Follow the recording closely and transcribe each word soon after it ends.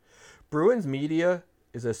Bruins media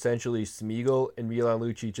is essentially Smeagol and Milan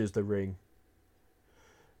Lucic is the Ring.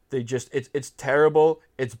 They just it's terrible.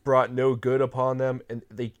 It's brought no good upon them, and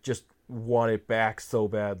they just want it back so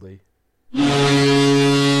badly.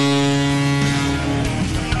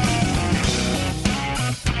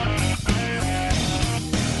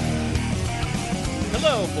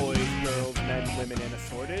 Hello, boys, girls, men, women, and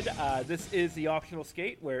assorted. This is the Optional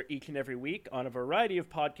Skate, where each and every week, on a variety of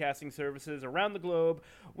podcasting services around the globe,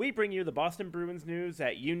 we bring you the Boston Bruins news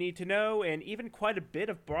that you need to know, and even quite a bit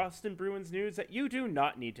of Boston Bruins news that you do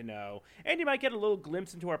not need to know. And you might get a little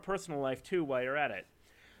glimpse into our personal life, too, while you're at it.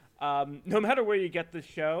 No matter where you get this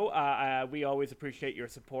show, we always appreciate your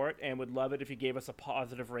support and would love it if you gave us a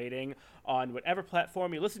positive rating on whatever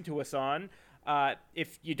platform you listen to us on.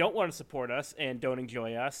 If you don't want to support us and don't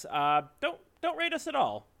enjoy us, don't rate us at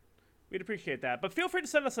all. We'd appreciate that. But feel free to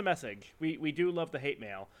send us a message. We do love the hate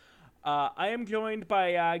mail. I am joined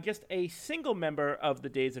by just a single member of the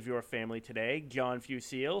Days of Your Family today, John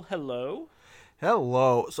Fusil. Hello.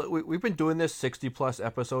 Hello. So we've been doing this 60-plus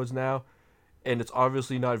episodes now, and it's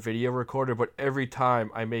obviously not video recorded, but every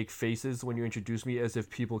time I make faces when you introduce me as if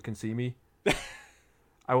people can see me.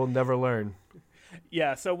 I will never learn.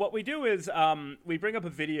 Yeah, so what we do is we bring up a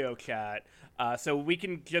video chat so we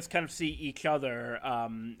can just kind of see each other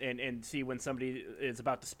and see when somebody is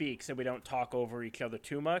about to speak so we don't talk over each other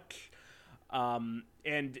too much.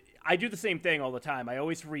 And I do the same thing all the time. I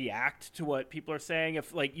always react to what people are saying.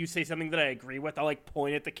 If, like, you say something that I agree with, I'll, like,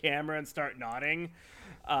 point at the camera and start nodding.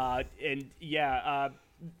 There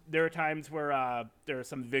are times where there are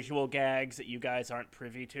some visual gags that you guys aren't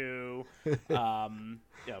privy to.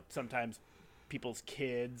 Sometimes people's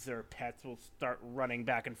kids or pets will start running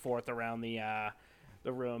back and forth around the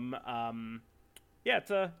room.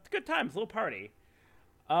 It's a good time. It's a little party.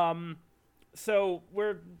 So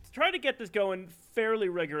we're trying to get this going fairly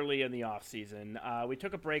regularly in the off season. We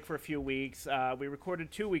took a break for a few weeks. We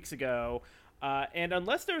recorded 2 weeks ago. And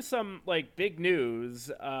unless there's some big news,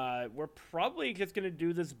 we're probably just going to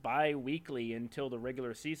do this bi-weekly until the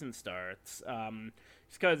regular season starts.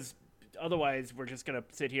 Because otherwise, we're just going to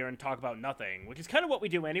sit here and talk about nothing, which is kind of what we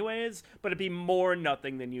do anyways, but it'd be more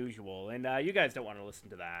nothing than usual. And you guys don't want to listen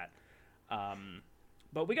to that.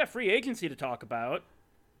 But we got free agency to talk about.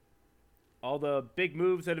 All the big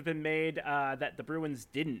moves that have been made that the Bruins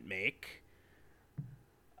didn't make.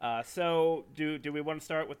 So do we want to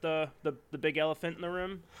start with the big elephant in the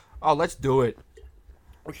room? Oh, let's do it.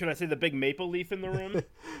 Or should I say the big maple leaf in the room?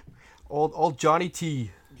 old Johnny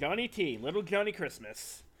T. Johnny T. Little Johnny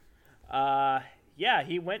Christmas.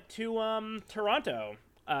 He went to Toronto.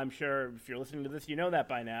 I'm sure if you're listening to this, you know that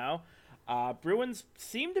by now. Bruins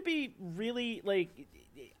seem to be really,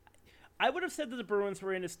 I would have said that the Bruins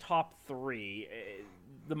were in his top three.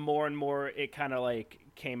 The more and more it kind of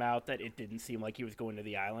came out that it didn't seem like he was going to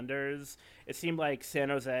the Islanders. It seemed like San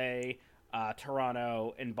Jose,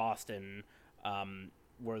 Toronto, and Boston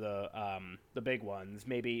were the big ones.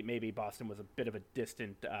 Maybe Boston was a bit of a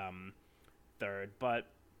distant third, but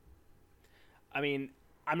I mean,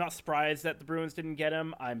 I'm not surprised that the Bruins didn't get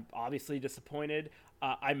him. I'm obviously disappointed.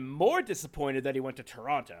 I'm more disappointed that he went to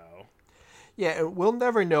Toronto. Yeah, we'll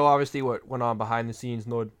never know, obviously, what went on behind the scenes,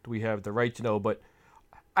 nor do we have the right to know, but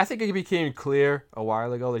I think it became clear a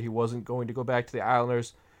while ago that he wasn't going to go back to the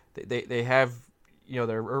Islanders. They have,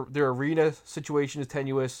 their arena situation is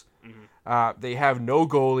tenuous. Mm-hmm. They have no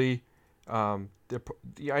goalie.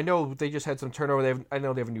 I know they just had some turnover. I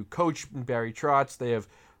know they have a new coach, Barry Trotz. They have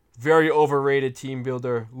very overrated team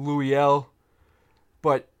builder, Louis L.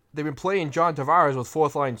 But they've been playing John Tavares with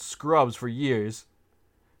fourth-line scrubs for years.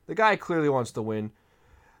 The guy clearly wants to win.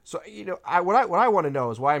 So, what I want to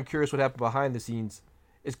know is why I'm curious what happened behind the scenes.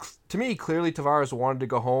 Is, to me, clearly Tavares wanted to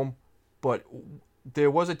go home, but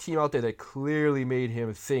there was a team out there that clearly made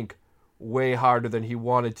him think way harder than he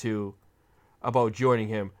wanted to about joining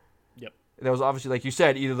him. Yep. That was obviously, like you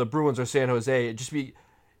said, either the Bruins or San Jose. It'd just be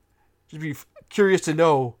curious to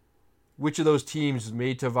know which of those teams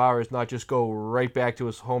made Tavares not just go right back to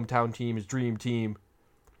his hometown team, his dream team,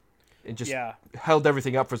 and just held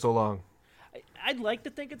everything up for so long. I'd like to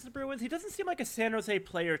think it's the Bruins. He doesn't seem like a San Jose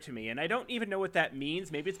player to me, and I don't even know what that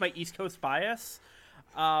means. Maybe it's my East Coast bias.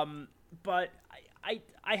 But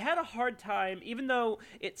I had a hard time, even though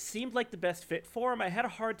it seemed like the best fit for him, I had a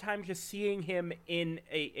hard time just seeing him in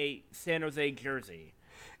a San Jose jersey.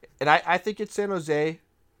 And I think it's San Jose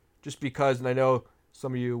just because, and I know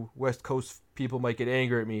some of you West Coast people might get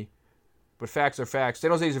angry at me, but facts are facts. San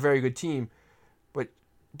Jose is a very good team, but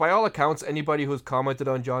by all accounts, anybody who's commented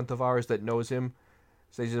on John Tavares that knows him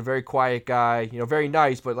says he's a very quiet guy, very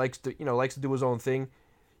nice, but likes to do his own thing.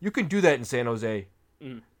 You can do that in San Jose.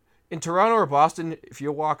 Mm. in Toronto or Boston, if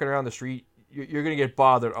you're walking around the street, you're going to get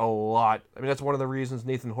bothered a lot. I mean, that's one of the reasons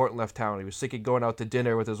Nathan Horton left town. He was sick of going out to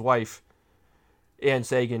dinner with his wife, Ann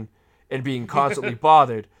Sagan, and being constantly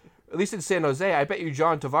bothered. At least in San Jose, I bet you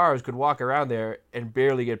John Tavares could walk around there and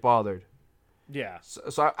barely get bothered. Yeah.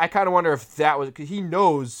 So I kind of wonder if that was, because he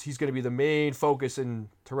knows he's going to be the main focus in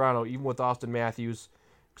Toronto, even with Austin Matthews,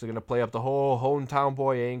 because they're going to play up the whole hometown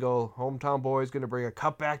boy angle. Hometown boy is going to bring a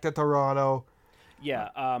cup back to Toronto.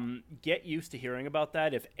 Yeah. Get used to hearing about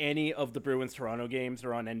that if any of the Bruins Toronto games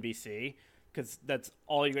are on NBC, because that's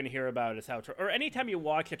all you're going to hear about is how, or anytime you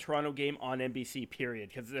watch a Toronto game on NBC, period,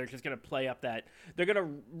 because they're just going to play up that, they're going to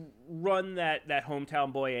run that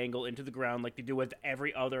hometown boy angle into the ground like they do with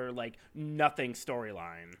every other, like, nothing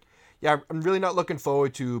storyline. Yeah, I'm really not looking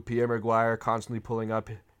forward to Pierre Maguire constantly pulling up,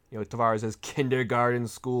 Tavares' kindergarten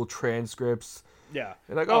school transcripts. Yeah.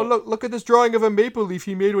 And like, look at this drawing of a maple leaf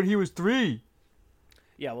he made when he was 3.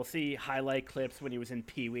 Yeah, we'll see highlight clips when he was in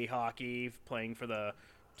Pee Wee hockey, playing for the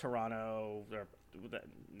Toronto, or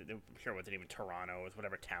I'm sure it wasn't even Toronto, it was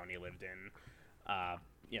whatever town he lived in.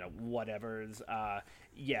 Whatever's.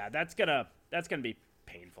 Yeah, that's gonna be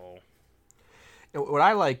painful. And what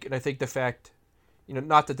I like, and I think the fact,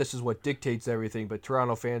 not that this is what dictates everything, but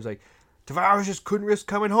Toronto fans like, Tavares just couldn't risk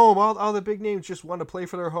coming home. All the big names just want to play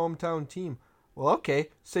for their hometown team. Well, okay,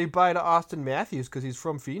 say bye to Austin Matthews because he's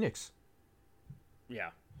from Phoenix.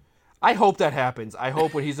 Yeah. I hope that happens. I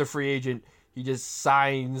hope when he's a free agent, he just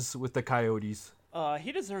signs with the Coyotes.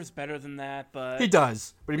 He deserves better than that, but... He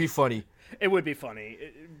does, but it'd be funny. It would be funny,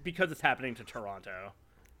 because it's happening to Toronto.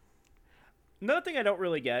 Another thing I don't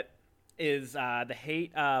really get is the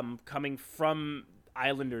hate coming from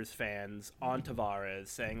Islanders fans on Tavares,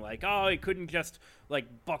 saying, like, oh, he couldn't just, like,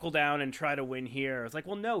 buckle down and try to win here. It's like,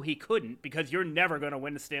 well, no, he couldn't, because you're never going to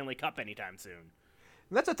win the Stanley Cup anytime soon.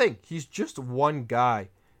 And that's the thing. He's just one guy.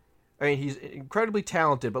 I mean, he's incredibly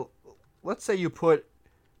talented, but let's say you put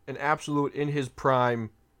an absolute in his prime,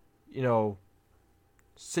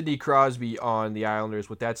 Sidney Crosby on the Islanders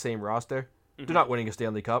with that same roster. Mm-hmm. They're not winning a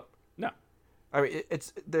Stanley Cup. No. I mean,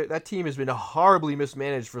 that team has been horribly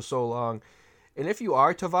mismanaged for so long. And if you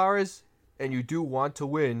are Tavares and you do want to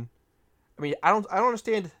win, I mean, I don't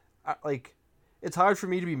understand. It's hard for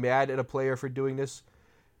me to be mad at a player for doing this,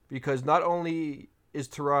 because not only is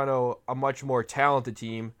Toronto a much more talented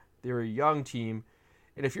team, they're a young team,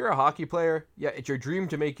 and if you're a hockey player, yeah, it's your dream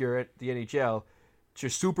to make the NHL. It's your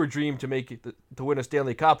super dream to make it to win a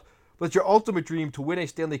Stanley Cup, but it's your ultimate dream to win a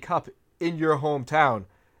Stanley Cup in your hometown.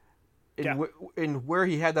 And where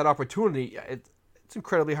he had that opportunity, it's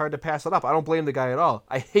incredibly hard to pass it up. I don't blame the guy at all.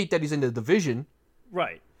 I hate that he's in the division.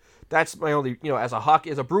 Right. That's my only, as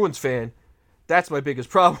a Bruins fan, that's my biggest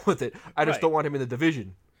problem with it. I just don't want him in the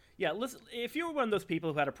division. Yeah, listen, if you were one of those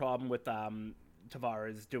people who had a problem with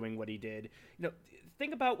Tavares doing what he did,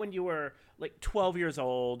 think about when you were like 12 years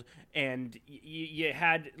old and you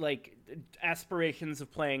had like aspirations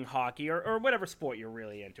of playing hockey or whatever sport you're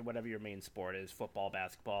really into, whatever your main sport is, football,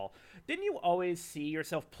 basketball. Didn't you always see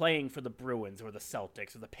yourself playing for the Bruins or the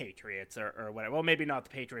Celtics or the Patriots or whatever? Well, maybe not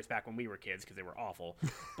the Patriots back when we were kids because they were awful,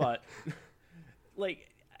 but like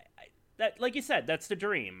you said, that's the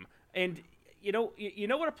dream. And you know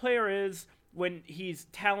what a player is when he's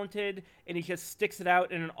talented and he just sticks it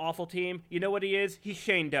out in an awful team? You know what he is? He's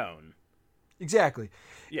Shane Doan. Exactly.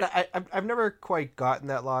 Yeah. I've never quite gotten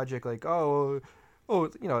that logic. Like, you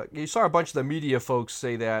saw a bunch of the media folks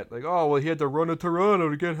say that. Like, oh, well, he had to run to Toronto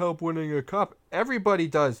to get help winning a cup. Everybody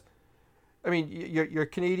does. I mean, your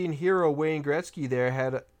Canadian hero, Wayne Gretzky, there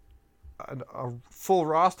had a full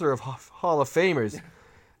roster of Hall of Famers.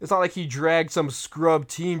 It's not like he dragged some scrub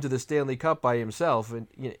team to the Stanley Cup by himself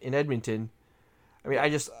in Edmonton. I mean, I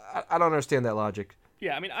don't understand that logic.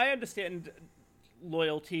 Yeah, I mean, I understand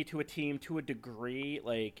loyalty to a team to a degree,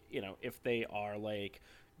 like, if they are, like,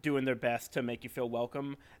 doing their best to make you feel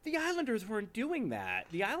welcome. The Islanders weren't doing that.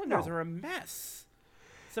 The Islanders are a mess.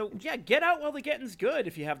 So, yeah, get out while the getting's good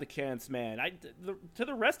if you have the chance, man. To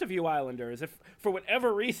the rest of you Islanders, if for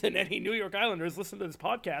whatever reason any New York Islanders listen to this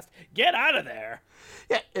podcast, get out of there.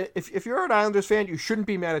 Yeah, if you're an Islanders fan, you shouldn't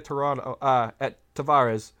be mad at at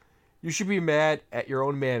Tavares. You should be mad at your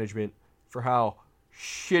own management for how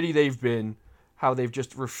shitty they've been, how they've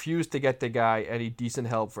just refused to get the guy any decent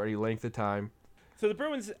help for any length of time. So the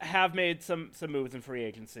Bruins have made some moves in free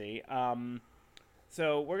agency.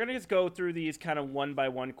 So we're going to just go through these kind of one by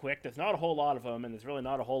one quick. There's not a whole lot of them, and there's really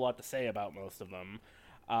not a whole lot to say about most of them.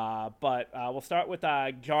 But we'll start with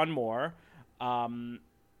John Moore.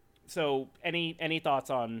 So any thoughts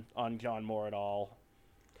on John Moore at all?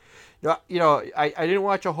 No, I didn't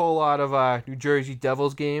watch a whole lot of New Jersey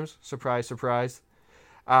Devils games. Surprise, surprise.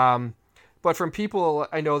 But from people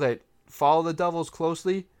I know that follow the Devils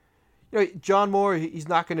closely, John Moore, he's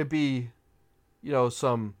not going to be,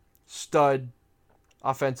 some stud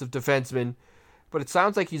offensive defenseman, but it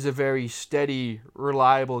sounds like he's a very steady,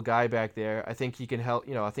 reliable guy back there. I think he can help.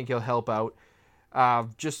 I think he'll help out.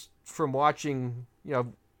 Just from watching,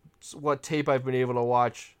 what tape I've been able to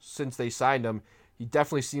watch since they signed him, he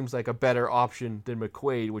definitely seems like a better option than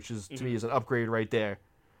McQuaid, which is to me is an upgrade right there.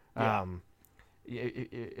 Yeah.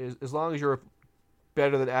 As long as you're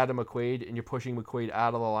better than Adam McQuaid and you're pushing McQuaid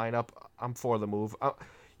out of the lineup, I'm for the move.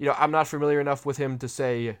 I'm not familiar enough with him to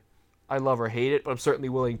say I love or hate it, but I'm certainly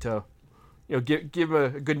willing to, give him a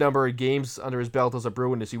good number of games under his belt as a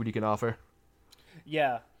Bruin to see what he can offer.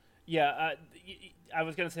 Yeah. I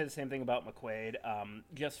was going to say the same thing about McQuaid.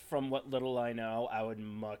 Just from what little I know, I would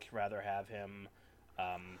much rather have him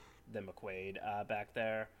than McQuaid back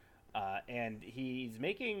there. And he's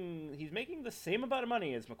making the same amount of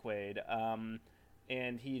money as McQuaid,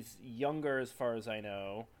 and he's younger as far as I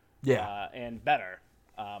know. Yeah. And better.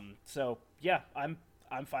 So yeah, I'm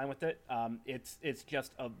fine with it. It's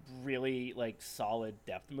just a really solid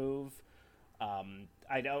depth move.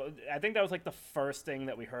 I think that was the first thing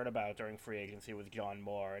that we heard about during free agency was John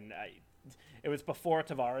Moore, and it was before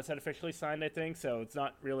Tavares had officially signed, I think, so it's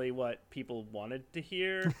not really what people wanted to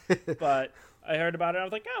hear. But I heard about it, and I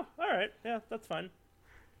was like, oh, all right, yeah, that's fine.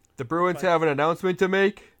 The Bruins have an announcement to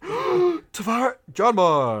make. Tavares, John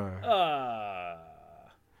Moore.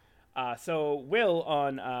 So Will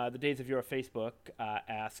on the Days of Your Facebook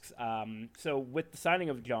asks, so with the signing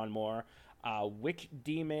of John Moore, which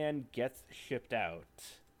D-man gets shipped out?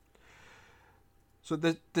 So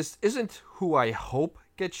this isn't who I hope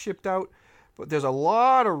gets shipped out, but there's a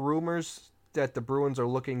lot of rumors that the Bruins are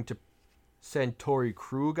looking to send Torrey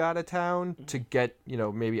Krug out of town to get,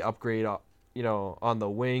 maybe upgrade, on the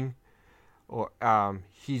wing. Or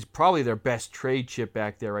he's probably their best trade chip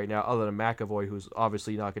back there right now, other than McAvoy, who's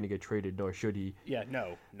obviously not going to get traded, nor should he. Yeah,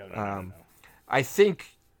 no. I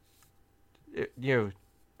think,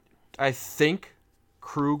 I think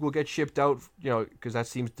Krug will get shipped out, because that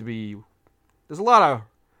seems to be. There's a lot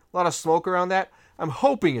of smoke around that. I'm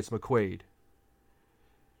hoping it's McQuaid.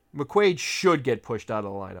 McQuaid should get pushed out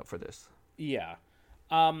of the lineup for this. Yeah,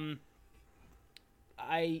 I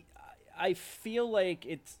feel like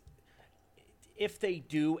it's if they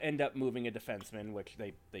do end up moving a defenseman, which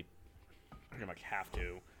they pretty much have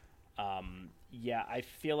to. Yeah, I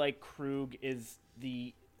feel like Krug is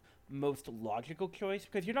the most logical choice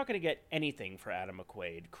because you're not going to get anything for Adam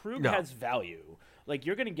McQuaid. Krug has value.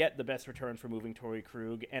 You're going to get the best return for moving Torrey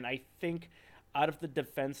Krug, and I think out of the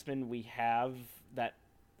defensemen we have that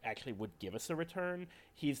actually would give us a return,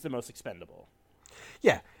 he's the most expendable.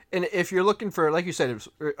 Yeah, and if you're looking for, like you said, it's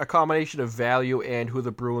a combination of value and who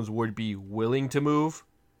the Bruins would be willing to move,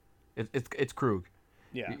 it's Krug.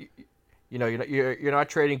 Yeah. You're not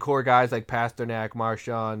trading core guys like Pasternak,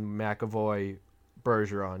 Marchand, McAvoy,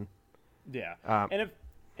 Bergeron. Yeah,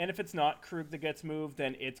 and if it's not Krug that gets moved,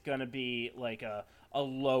 then it's gonna be a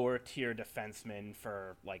lower tier defenseman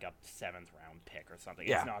for a 7th round pick or something.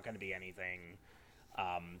 Yeah. It's not gonna be anything.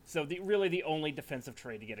 So the only defensive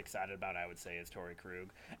trade to get excited about, I would say, is Torrey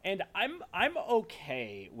Krug, and I'm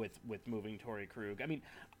okay with moving Torrey Krug. I mean,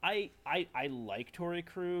 I like Torrey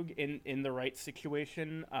Krug in the right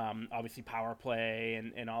situation. Obviously power play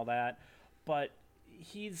and all that, but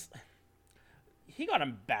he got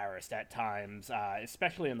embarrassed at times,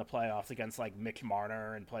 especially in the playoffs against Mitch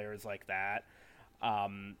Marner and players like that.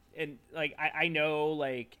 And I know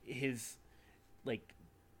his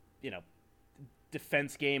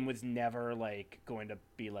defense game was never going to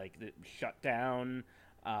be the shut down,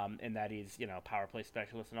 and that he's power play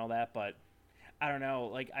specialist and all that, but I don't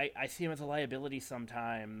know, I see him as a liability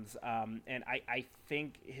sometimes, and I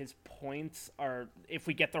think his points are, if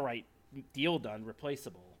we get the right deal done,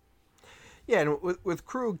 replaceable. Yeah, and with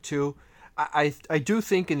Krug too, I do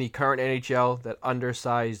think in the current NHL that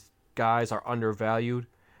undersized guys are undervalued.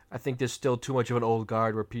 I think there's still too much of an old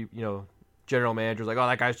guard where people, general managers oh,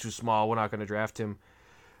 that guy's too small, we're not going to draft him.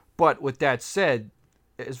 But with that said,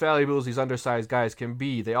 as valuable as these undersized guys can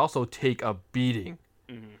be, they also take a beating.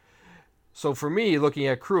 Mm-hmm. So for me, looking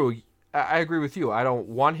at Krug, I agree with you. I don't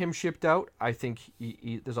want him shipped out. I think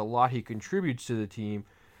there's a lot he contributes to the team,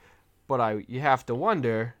 but you have to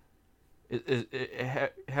wonder.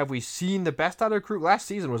 Have we seen the best out of Krug? Last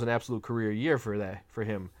season was an absolute career year for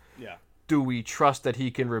him. Yeah. Do we trust that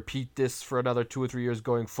he can repeat this for another 2 or 3 years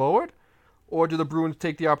going forward, or do the Bruins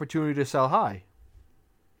take the opportunity to sell high?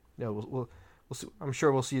 We'll see. I'm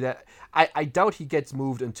sure we'll see that. I doubt he gets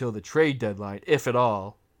moved until the trade deadline, if at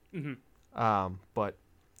all. Mm-hmm. But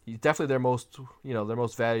he's definitely their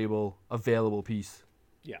most valuable available piece.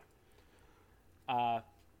 Yeah.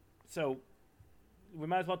 So we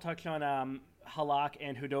might as well touch on Halak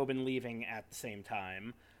and Hudobin leaving at the same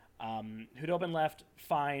time. Hudobin left,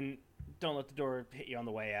 fine. Don't let the door hit you on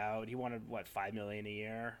the way out. He wanted, $5 million a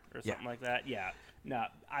year or something like that? Yeah. No,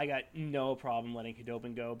 I got no problem letting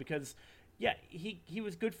Hudobin go because, yeah, he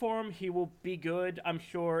was good for him. He will be good, I'm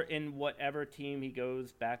sure, in whatever team he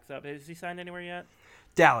goes backs up. Has he signed anywhere yet?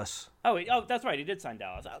 Dallas. Oh, that's right. He did sign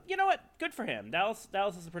Dallas. You know what? Good for him. Dallas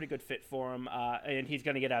is a pretty good fit for him, and he's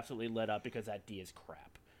going to get absolutely lit up because that D is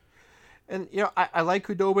crap. And, I like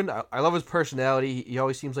Hudobin. I love his personality. He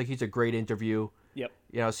always seems like he's a great interview. Yep.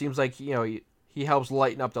 It seems like, he helps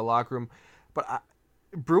lighten up the locker room. But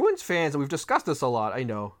Bruins fans, and we've discussed this a lot, I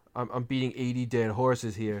know. I'm beating 80 dead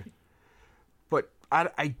horses here. But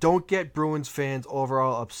I don't get Bruins fans'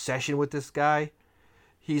 overall obsession with this guy.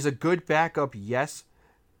 He's a good backup, yes.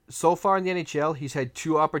 So far in the NHL, he's had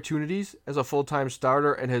 2 opportunities as a full-time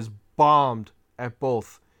starter and has bombed at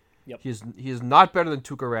both. Yep. He is not better than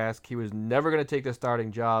Tuukka Rask. He was never going to take the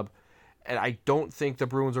starting job, and I don't think the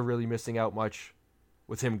Bruins are really missing out much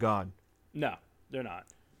with him gone. No, they're not.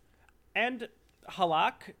 And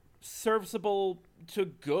Halak, serviceable to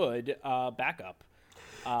good backup.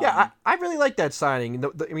 Yeah, I really like that signing.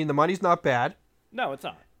 The money's not bad. No, it's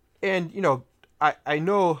not. And, I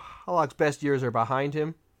know Halak's best years are behind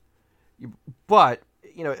him. But,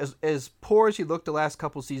 as poor as he looked the last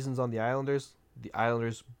couple seasons on the Islanders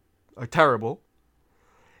are terrible.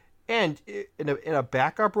 And in a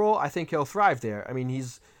backup role, I think he'll thrive there. I mean,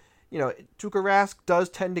 Tuukka Rask does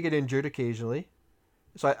tend to get injured occasionally.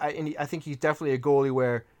 So I think he's definitely a goalie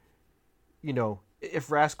where, if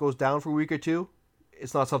Rask goes down for a week or two,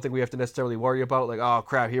 it's not something we have to necessarily worry about. Like, oh,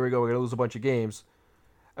 crap, here we go. We're going to lose a bunch of games.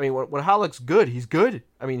 I mean, when Halak's good, he's good.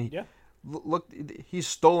 I mean, yeah. Look, he's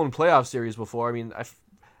stolen playoff series before. I mean, I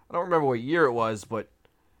don't remember what year it was, but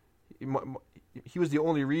he was the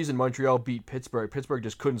only reason Montreal beat Pittsburgh. Pittsburgh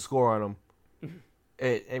just couldn't score on him.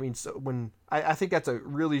 I think that's a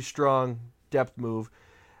really strong depth move.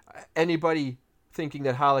 Anybody thinking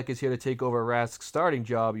that Halak is here to take over Rask's starting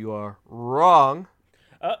job, you are wrong.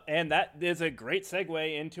 And that is a great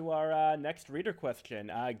segue into our next reader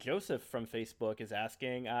question. Joseph from Facebook is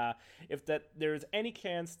asking if there's any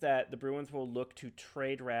chance that the Bruins will look to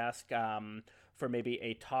trade Rask for maybe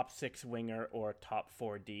a top 6 winger or top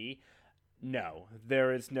 4D. No,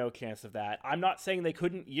 there is no chance of that. I'm not saying they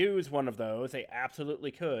couldn't use one of those. They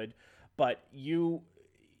absolutely could. But you're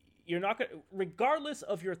not going to, regardless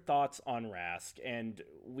of your thoughts on Rask, and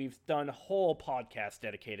we've done a whole podcast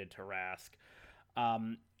dedicated to Rask,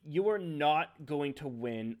 you are not going to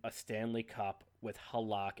win a Stanley Cup with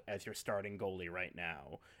Halak as your starting goalie right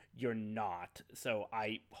now. You're not. So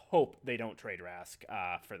I hope they don't trade Rask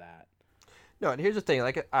for that. No, and here's the thing.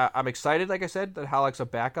 I'm excited, like I said, that Halak's a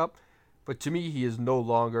backup, but to me, he is no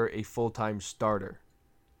longer a full-time starter.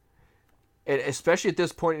 And especially at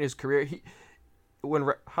this point in his career, when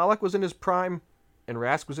Halak was in his prime and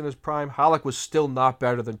Rask was in his prime, Halak was still not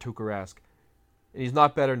better than Tuukka Rask. And he's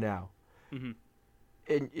not better now. Mm-hmm.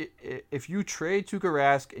 And if you trade Tuukka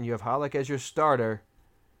Rask and you have Halak as your starter,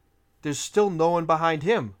 there's still no one behind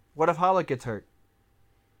him. What if Halak gets hurt?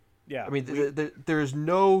 Yeah. I mean, there's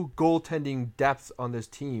no goaltending depth on this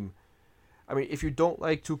team. I mean, if you don't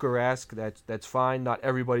like Tuukka Rask, that's fine. Not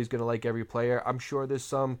everybody's going to like every player. I'm sure there's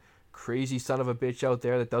some crazy son of a bitch out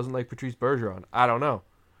there that doesn't like Patrice Bergeron. I don't know.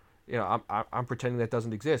 I'm pretending that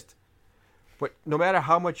doesn't exist. But no matter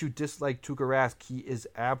how much you dislike Tuukka Rask, he is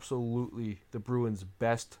absolutely the Bruins'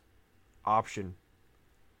 best option.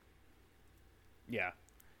 Yeah,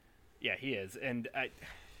 he is, and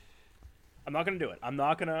I'm not gonna do it. I'm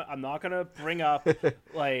not gonna bring up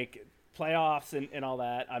like playoffs and all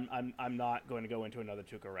that. I'm not going to go into another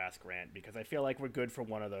Tuukka Rask rant because I feel like we're good for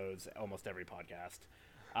one of those almost every podcast.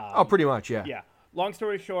 Pretty much, yeah. Yeah. Long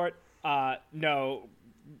story short, no.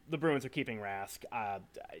 The Bruins are keeping Rask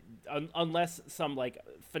unless some like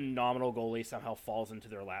phenomenal goalie somehow falls into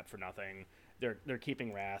their lap for nothing. They're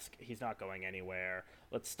keeping Rask. He's not going anywhere.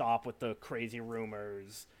 Let's stop with the crazy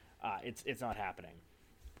rumors. It's not happening.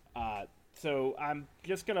 So I'm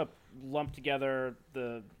just gonna lump together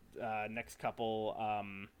the next couple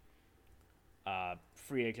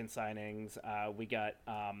free agent signings. We got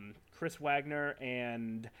Chris Wagner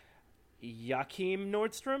and Joachim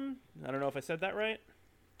Nordstrom. I don't know if I said that right.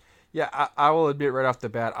 Yeah, I will admit right off the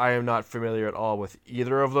bat, I am not familiar at all with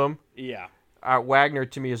either of them. Yeah. Wagner,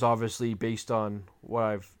 to me, is obviously, based on what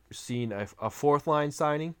I've seen, a fourth-line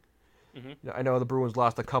signing. Mm-hmm. I know the Bruins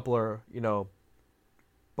lost a couple of,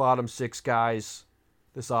 bottom 6 guys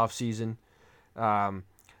this offseason.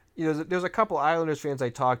 there's a couple Islanders fans I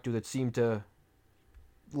talked to that seem to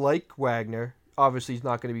like Wagner. Obviously, he's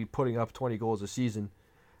not going to be putting up 20 goals a season,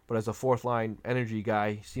 but as a fourth line energy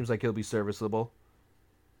guy, seems like he'll be serviceable.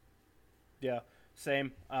 Yeah,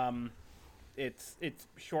 same. It's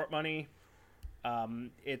short money.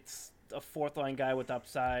 It's a fourth line guy with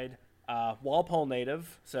upside. Walpole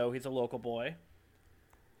native, so he's a local boy.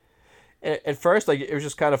 At first, like, it was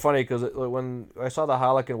just kind of funny because when I saw the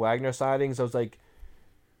Halleck and Wagner signings, I was like,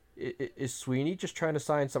 is Sweeney just trying to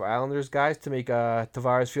sign some Islanders guys to make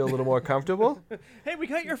Tavares feel a little more comfortable? Hey, we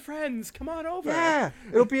got your friends. Come on over. Yeah,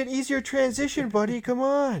 it'll be an easier transition, buddy. Come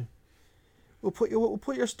on. We'll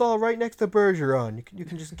put your stall right next to Bergeron. You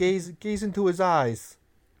can just gaze into his eyes.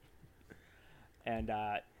 And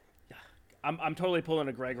I'm totally pulling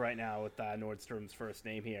a Greg right now with Nordstrom's first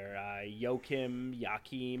name here. Joakim.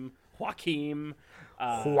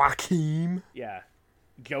 Joakim. Yeah.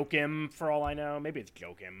 Joakim, for all I know. Maybe it's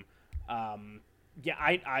Joakim. Yeah,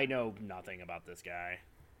 I know nothing about this guy.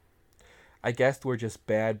 I guess we're just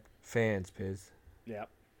bad fans, Piz. Yep.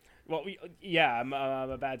 Well, yeah, I'm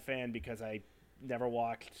a bad fan because I never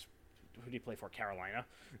watched. Who did he play for? Carolina.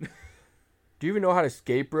 Do you even know how to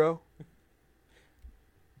skate, bro?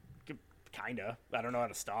 Kinda. I don't know how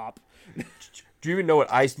to stop. Do you even know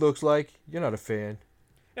what ice looks like? You're not a fan.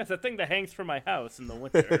 Yeah, it's the thing that hangs from my house in the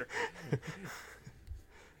winter.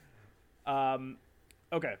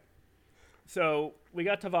 Okay. So we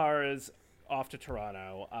got Tavares off to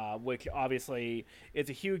Toronto, which obviously is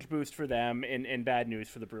a huge boost for them and bad news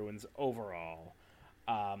for the Bruins overall.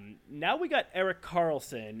 Now we got Erik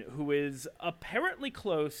Karlsson, who is apparently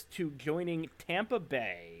close to joining Tampa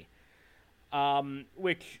Bay,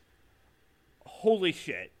 which, holy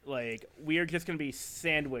shit, like, we are just going to be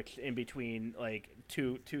sandwiched in between, like,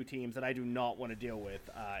 two teams that I do not want to deal with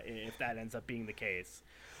if that ends up being the case.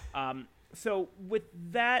 So with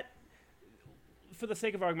that, for the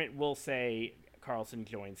sake of argument, we'll say Karlsson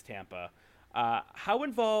joins Tampa. How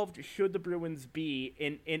involved should the Bruins be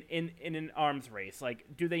in an arms race? Like,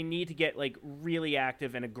 do they need to get, like, really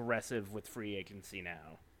active and aggressive with free agency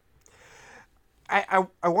now? I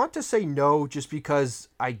want to say no, just because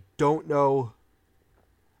I don't know.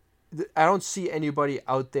 I don't see anybody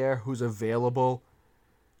out there who's available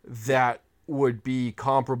that would be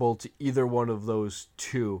comparable to either one of those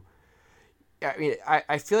two. I mean,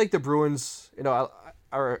 I feel like the Bruins,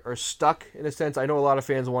 are stuck in a sense. I know a lot of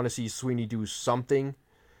fans want to see Sweeney do something,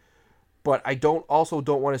 but I don't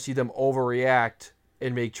want to see them overreact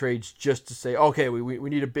and make trades just to say, okay, we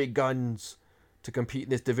need a big guns to compete in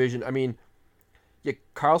this division. I mean, yeah,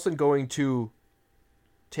 Karlsson going to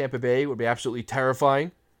Tampa Bay would be absolutely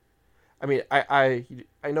terrifying. I mean, I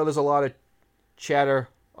know there's a lot of chatter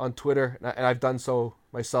on Twitter, and I've done so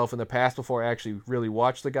myself in the past before I actually really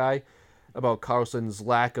watched the guy, about Karlsson's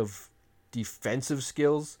lack of defensive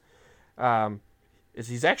skills.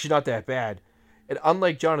 He's actually not that bad. And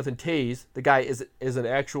unlike Jonathan Toews, the guy is an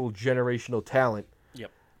actual generational talent.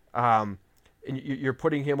 Yep. And you're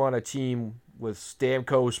putting him on a team with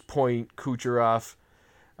Stamkos, Point, Kucherov.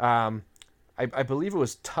 I believe it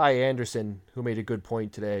was Ty Anderson who made a good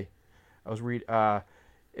point today. I was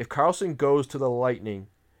if Karlsson goes to the Lightning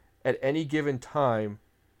at any given time,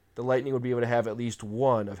 the Lightning would be able to have at least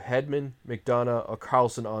one of Hedman, McDonough, or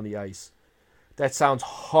Karlsson on the ice. That sounds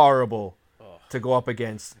horrible to go up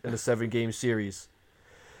against in a 7-game series.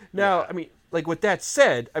 Now, yeah. I mean, like, with that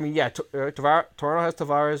said, I mean, yeah, Toronto has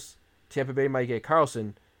Tavares, Tampa Bay might get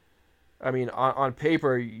Karlsson. I mean, on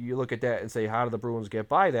paper, you look at that and say, how do the Bruins get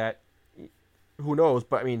by that? Who knows?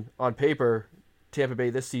 But, I mean, on paper, Tampa Bay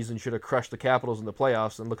this season should have crushed the Capitals in the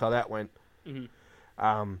playoffs, and look how that went.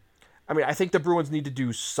 Mm-hmm. I mean, I think the Bruins need to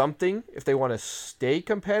do something if they want to stay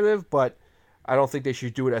competitive, but I don't think they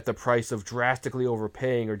should do it at the price of drastically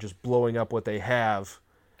overpaying or just blowing up what they have.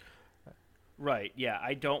 Right. Yeah,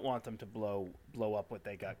 I don't want them to blow up what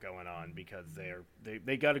they got going on, because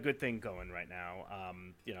they got a good thing going right now.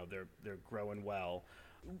 They're growing well.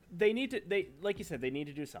 They like you said, they need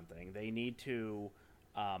to do something. They need to.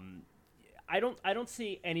 I don't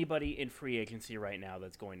see anybody in free agency right now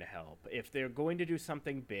that's going to help. If they're going to do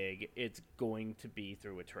something big, it's going to be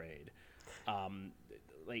through a trade.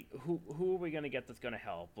 Like, who are we going to get that's going to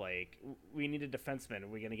help? Like, we need a defenseman. Are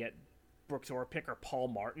we going to get Brooks Orpik or Paul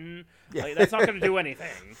Martin? Yeah. Like, that's not going to do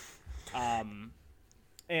anything.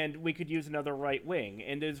 And we could use another right wing.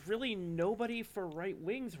 And there's really nobody for right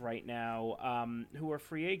wings right now who are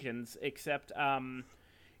free agents, except,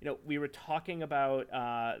 we were talking about...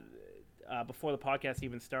 before the podcast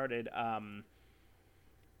even started,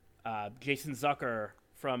 Jason Zucker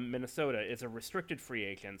from Minnesota is a restricted free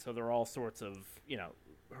agent, so there are all sorts of,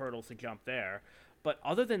 hurdles to jump there. But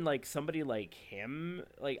other than like somebody like him,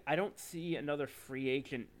 like I don't see another free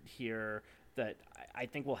agent here that I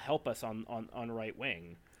think will help us on right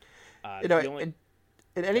wing. In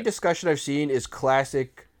any discussion I've seen is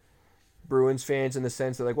classic Bruins fans in the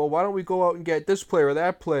sense that like, well, why don't we go out and get this player or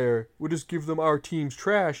that player? We'll just give them our team's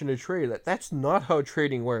trash in a trade. That's not how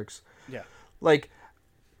trading works. Yeah. Like,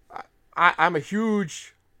 I'm a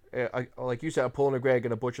huge, like you said, I'm pulling a Greg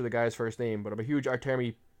and a butcher the guy's first name, but I'm a huge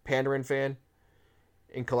Artemi Panarin fan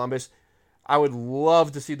in Columbus. I would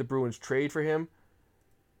love to see the Bruins trade for him.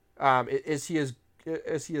 Is he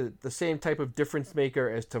the same type of difference maker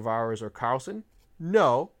as Tavares or Carlson?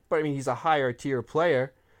 No, but I mean he's a higher tier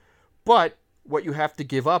player. But what you have to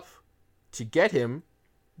give up to get him,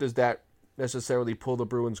 does that necessarily pull the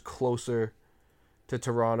Bruins closer to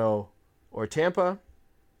Toronto or Tampa?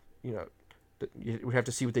 You would have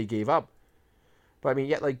to see what they gave up. But I mean,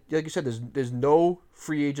 yeah, like you said, there's no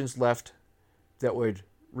free agents left that would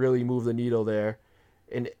really move the needle there,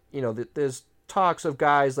 and there's talks of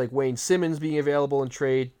guys like Wayne Simmons being available in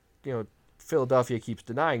trade. Philadelphia keeps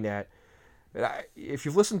denying that. If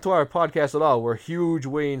you've listened to our podcast at all, we're huge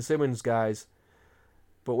Wayne Simmons guys.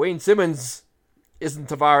 But Wayne Simmons isn't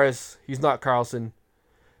Tavares. He's not Carlson.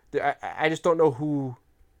 I just don't know who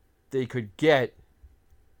they could get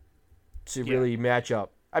to really match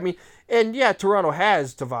up. I mean, and yeah, Toronto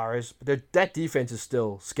has Tavares, but that defense is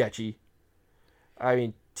still sketchy. I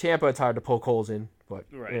mean, Tampa, it's hard to poke holes in, but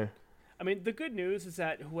right. Yeah. I mean, the good news is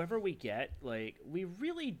that whoever we get, like, we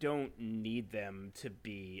really don't need them to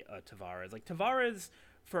be a Tavares. Like, Tavares,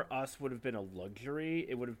 for us, would have been a luxury.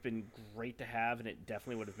 It would have been great to have, and it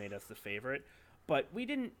definitely would have made us the favorite. But we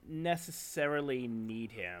didn't necessarily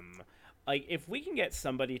need him. Like, if we can get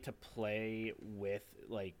somebody to play with,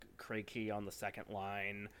 like, Krejci on the second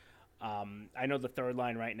line, I know the third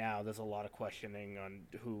line right now, there's a lot of questioning on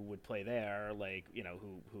who would play there, like,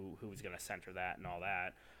 who's going to center that and all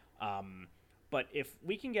that. But if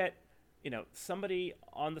we can get, somebody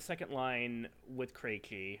on the second line with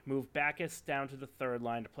Krejci, move Backus down to the third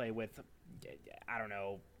line to play with, I don't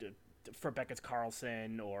know, for Beckett's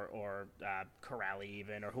Carlson or Corrali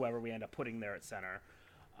even, or whoever we end up putting there at center,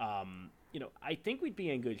 I think we'd be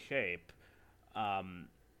in good shape.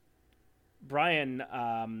 Brian,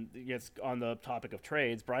 on the topic of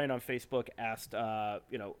trades, Brian on Facebook asked,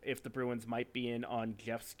 if the Bruins might be in on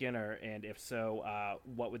Jeff Skinner, and if so,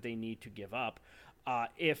 what would they need to give up?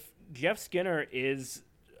 If Jeff Skinner is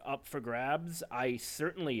up for grabs, I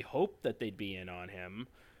certainly hope that they'd be in on him,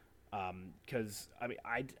 because I mean,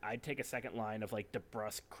 I'd take a second line of like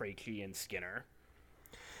DeBrusk, Krejci, and Skinner.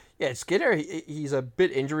 Yeah, Skinner, he's a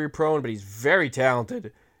bit injury prone, but he's very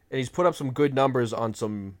talented. And he's put up some good numbers on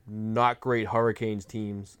some not great Hurricanes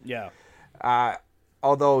teams. Yeah.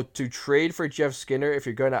 Although to trade for Jeff Skinner, if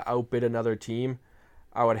you're going to outbid another team,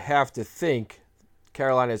 I would have to think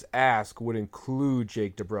Carolina's ask would include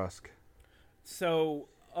Jake DeBrusk. So,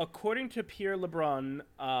 according to Pierre LeBrun,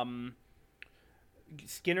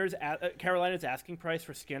 Carolina's asking price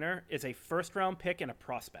for Skinner is a first-round pick and a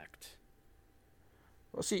prospect.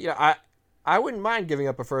 Well, see, I wouldn't mind giving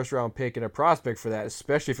up a first-round pick and a prospect for that,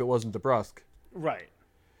 especially if it wasn't DeBrusk. Right.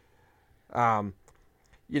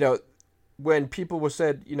 When people were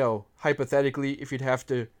said, hypothetically, if you'd have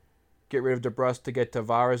to get rid of DeBrusk to get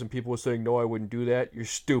Tavares, and people were saying, no, I wouldn't do that, you're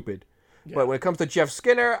stupid. Yeah. But when it comes to Jeff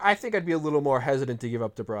Skinner, I think I'd be a little more hesitant to give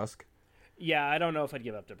up DeBrusk. Yeah, I don't know if I'd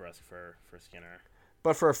give up DeBrusk for Skinner.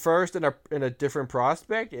 But for a first and a different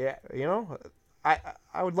prospect, yeah,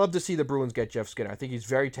 I would love to see the Bruins get Jeff Skinner. I think he's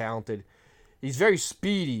very talented. He's very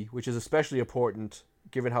speedy, which is especially important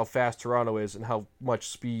given how fast Toronto is and how much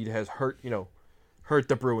speed has hurt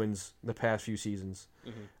the Bruins in the past few seasons.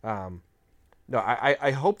 Mm-hmm.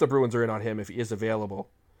 I hope the Bruins are in on him if he is available.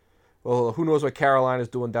 Well, who knows what Carolina's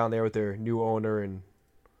doing down there with their new owner, and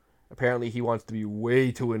apparently he wants to be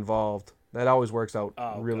way too involved. That always works out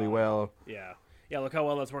really well. Yeah. Yeah, look how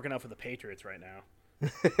well that's working out for the Patriots right now.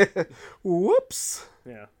 Whoops.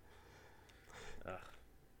 Yeah.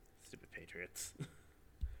 Stupid Patriots.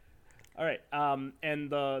 All right. And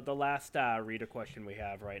the last reader question we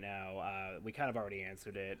have right now, we kind of already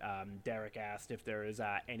answered it. Derek asked if there is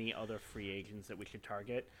any other free agents that we should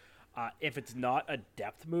target. If it's not a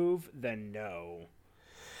depth move, then no.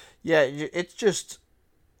 Yeah, it's just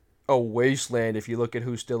a wasteland if you look at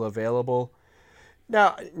who's still available.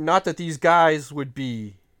 Now, not that these guys would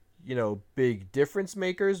be, big difference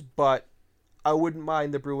makers, but I wouldn't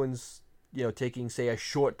mind the Bruins, taking, say, a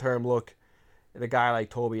short-term look at a guy like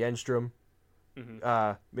Toby Enstrom,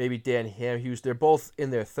 mm-hmm. Maybe Dan Hamhuis. They're both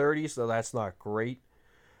in their 30s, so that's not great.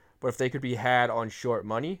 But if they could be had on short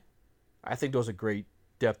money, I think those are great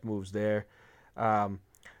depth moves there. Um,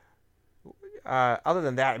 Other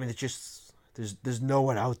than that, I mean, it's just there's no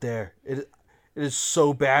one out there. It is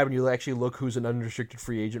so bad when you actually look who's an unrestricted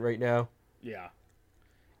free agent right now. Yeah,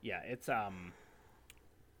 yeah, it's a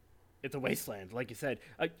wasteland, like you said.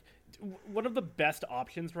 One of the best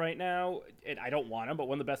options right now, and I don't want him, but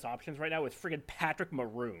one of the best options right now is friggin' Patrick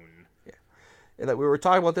Maroon. Yeah, and we were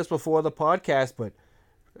talking about this before the podcast, but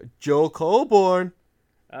Joe Colborne.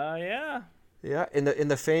 Yeah. Yeah, in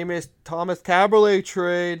the famous Thomas Caberlet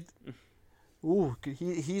trade. Ooh,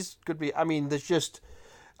 he's could be. I mean,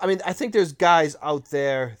 I think there's guys out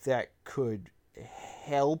there that could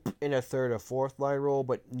help in a third or fourth line role,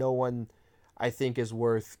 but no one, I think, is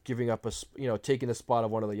worth giving up taking the spot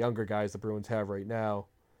of one of the younger guys the Bruins have right now.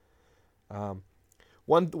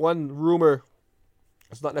 One rumor,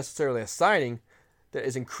 it's not necessarily a signing, that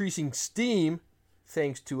is increasing steam,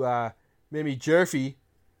 thanks to Mimi Jerfy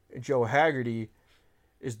and Joe Haggerty,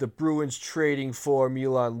 is the Bruins trading for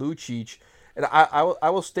Milan Lucic. And I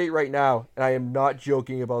will state right now, and I am not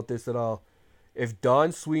joking about this at all, if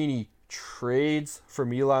Don Sweeney trades for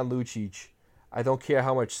Milan Lucic, I don't care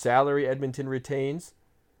how much salary Edmonton retains,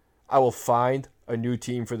 I will find a new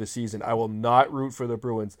team for the season. I will not root for the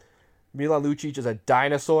Bruins. Milan Lucic is a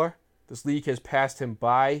dinosaur. This league has passed him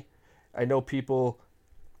by. I know people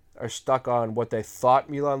are stuck on what they thought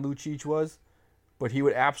Milan Lucic was, but he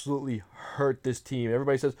would absolutely hurt this team.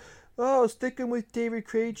 Everybody says, oh, sticking with David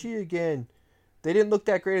Krejci again. They didn't look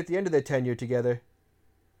that great at the end of their tenure together.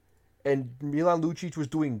 And Milan Lucic was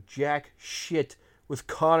doing jack shit with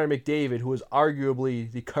Connor McDavid, who is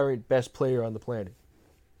arguably the current best player on the planet.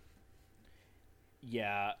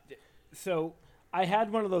 Yeah. So I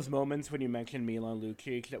had one of those moments when you mentioned Milan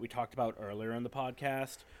Lucic that we talked about earlier in the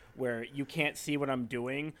podcast, where you can't see what I'm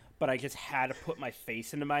doing, but I just had to put my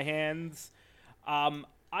face into my hands.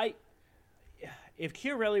 If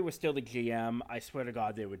Chiarelli was still the GM, I swear to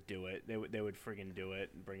God they would do it. They would friggin' do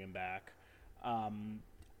it and bring him back. I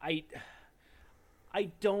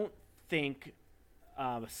don't think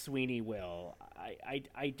Sweeney will.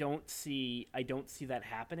 I don't see that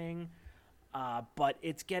happening. But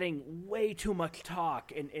it's getting way too much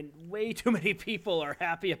talk, and way too many people are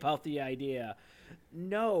happy about the idea.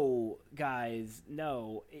 No, guys,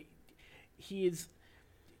 no. He is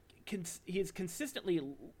consistently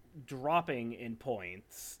dropping in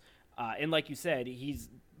points, and like you said, he's,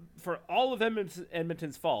 for all of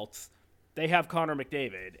Edmonton's faults, they have Connor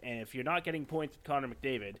McDavid, and if you're not getting points with Connor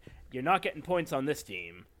McDavid, you're not getting points on this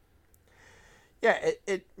team. Yeah,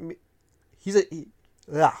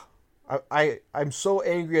 I'm so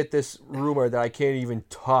angry at this rumor that I can't even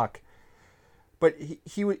talk. But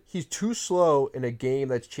he's too slow in a game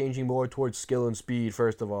that's changing more towards skill and speed,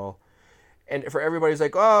 first of all. And for everybody's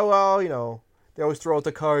like, oh, well, they always throw out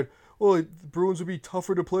the card, well, the Bruins would be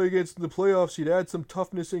tougher to play against in the playoffs. You'd add some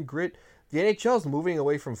toughness and grit. The NHL's moving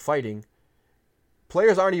away from fighting.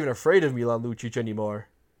 Players aren't even afraid of Milan Lucic anymore.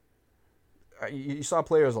 You saw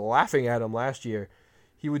players laughing at him last year.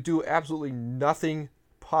 He would do absolutely nothing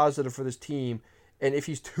positive for this team. And if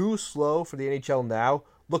he's too slow for the NHL now,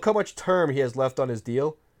 look how much term he has left on his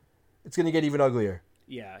deal. It's going to get even uglier.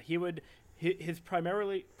 Yeah, he would. His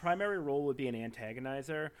primary role would be an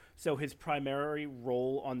antagonizer. So his primary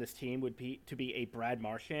role on this team would be to be a Brad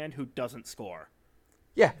Marchand who doesn't score.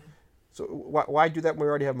 Yeah. So why do that when we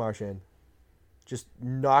already have Marchand? Just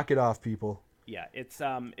knock it off, people. Yeah, it's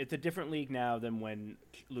a different league now than when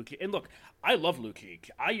Lucic. And look, I love Lucic.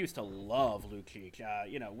 I used to love Lucic.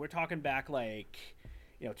 We're talking back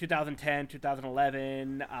 2010,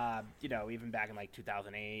 2011. Even back in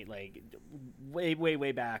 2008,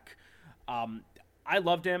 way back. I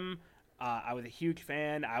loved him. I was a huge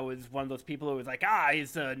fan. I was one of those people who was like,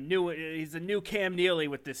 he's a new Cam Neely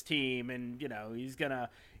with this team, and he's gonna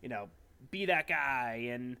be that guy.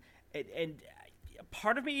 And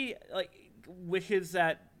part of me wishes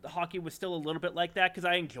that hockey was still a little bit like that, because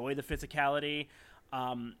I enjoy the physicality.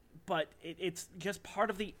 But it's just part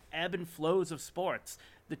of the ebb and flows of sports.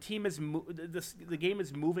 The team is the game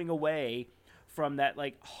is moving away from that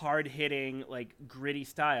hard hitting, gritty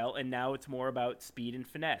style, and now it's more about speed and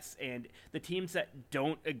finesse. And the teams that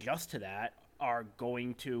don't adjust to that are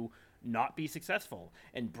going to not be successful.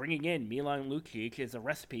 And bringing in Milan Lucic is a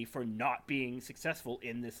recipe for not being successful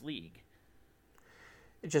in this league.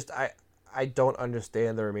 It just I don't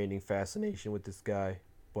understand the remaining fascination with this guy.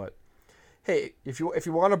 But hey, if you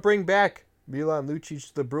want to bring back Milan Lucic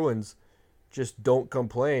to the Bruins, just don't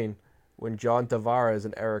complain when John Tavares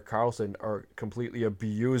and Erik Karlsson are completely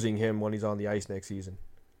abusing him when he's on the ice next season.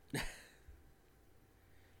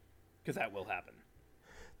 Because that will happen.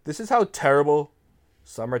 This is how terrible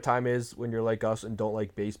summertime is when you're like us and don't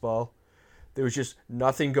like baseball. there was just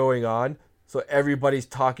nothing going on. So everybody's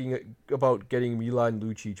talking about getting Milan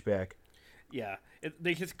Lucic back. Yeah.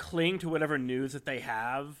 They just cling to whatever news that they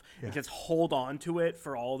have and just hold on to it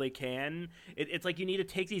for all they can. It's like you need to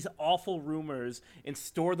take these awful rumors and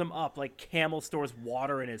store them up like Camel stores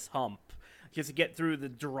water in his hump just to get through the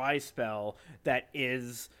dry spell that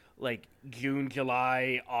is like June,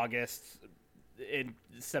 July, August, in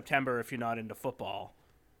September if you're not into football.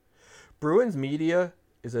 Bruins media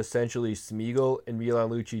is essentially Smeagol and Milan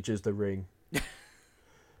Lucic is the Ring.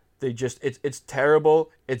 They just it's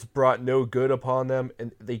terrible. It's brought no good upon them,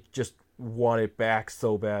 and they just want it back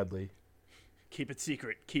so badly. Keep it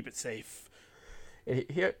secret. Keep it safe. And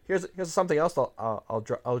here's something else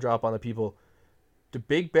I'll drop on the people. The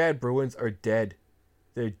big bad Bruins are dead.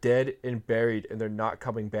 They're dead and buried, and they're not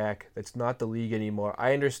coming back. That's not the league anymore.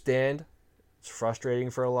 I understand it's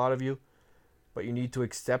frustrating for a lot of you, but you need to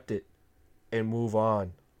accept it and move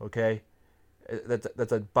on. Okay,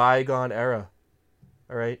 that's a bygone era.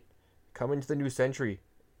 All right. Come into the new century.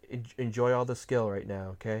 Enjoy all the skill right now,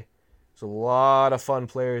 okay? There's a lot of fun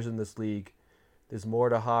players in this league. There's more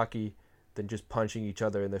to hockey than just punching each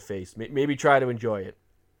other in the face. Maybe try to enjoy it.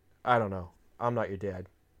 I don't know. I'm not your dad.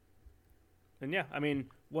 And yeah, I mean,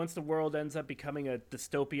 once the world ends up becoming a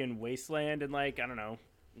dystopian wasteland in, like, I don't know,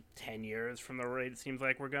 10 years from the rate it seems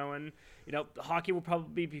like we're going, you know, hockey will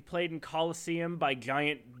probably be played in Coliseum by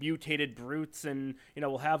giant mutated brutes, and, you know,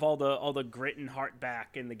 we'll have all the grit and heart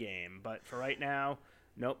back in the game. But for right now,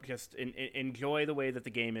 nope, just enjoy the way that the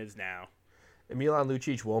game is now. And Milan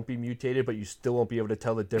Lucic won't be mutated, but you still won't be able to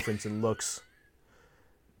tell the difference in looks.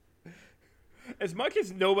 As much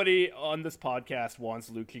as nobody on this podcast wants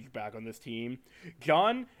Lucic back on this team,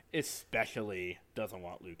 John especially doesn't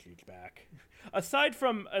want Lucic back. Aside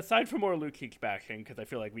from more Lucic bashing, because I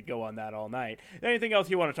feel like we'd go on that all night. Anything else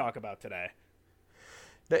you want to talk about today?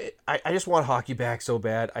 I just want hockey back so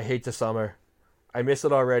bad. I hate the summer. I miss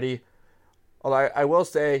it already. Although I will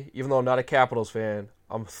say, even though I'm not a Capitals fan,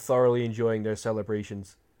 I'm thoroughly enjoying their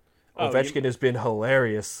celebrations. Ovechkin has been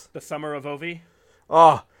hilarious. The summer of Ovi?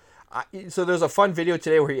 Oh, so there's a fun video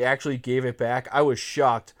today where he actually gave it back. I was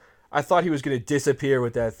shocked. I thought he was going to disappear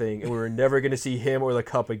with that thing, and we were never going to see him or the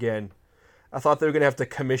cup again. I thought they were going to have to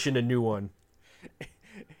commission a new one.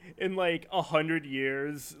 In, like, 100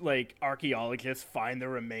 years, like, archaeologists find the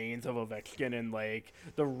remains of Ovechkin in, like,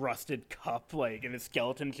 the rusted cup, like, and his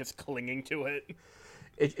skeleton just clinging to it.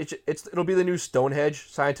 It'll be the new Stonehenge.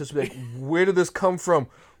 Scientists will be like, where did this come from?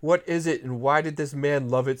 What is it, and why did this man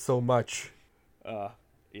love it so much?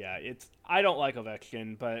 Yeah, I don't like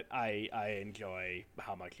Ovechkin, but I enjoy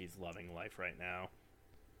how much he's loving life right now.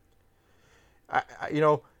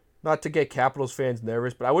 Not to get Capitals fans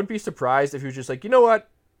nervous, but I wouldn't be surprised if he was just like, you know what?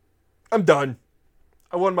 I'm done.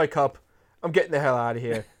 I won my cup. I'm getting the hell out of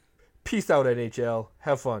here. Peace out, NHL.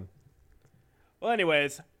 Have fun. Well,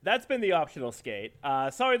 anyways, that's been the optional skate.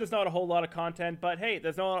 Sorry there's not a whole lot of content, but hey,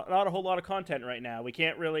 there's not a whole lot of content right now. We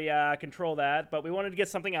can't really control that, but we wanted to get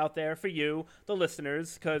something out there for you, the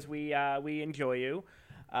listeners, because we enjoy you.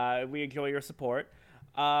 We enjoy your support.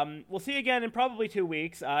 We'll see you again in probably 2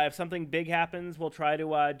 weeks. If something big happens, we'll try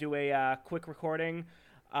to do a quick recording.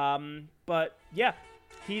 But yeah,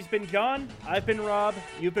 he's been John. I've been Rob.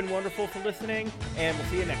 You've been wonderful for listening, and we'll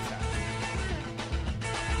see you next time.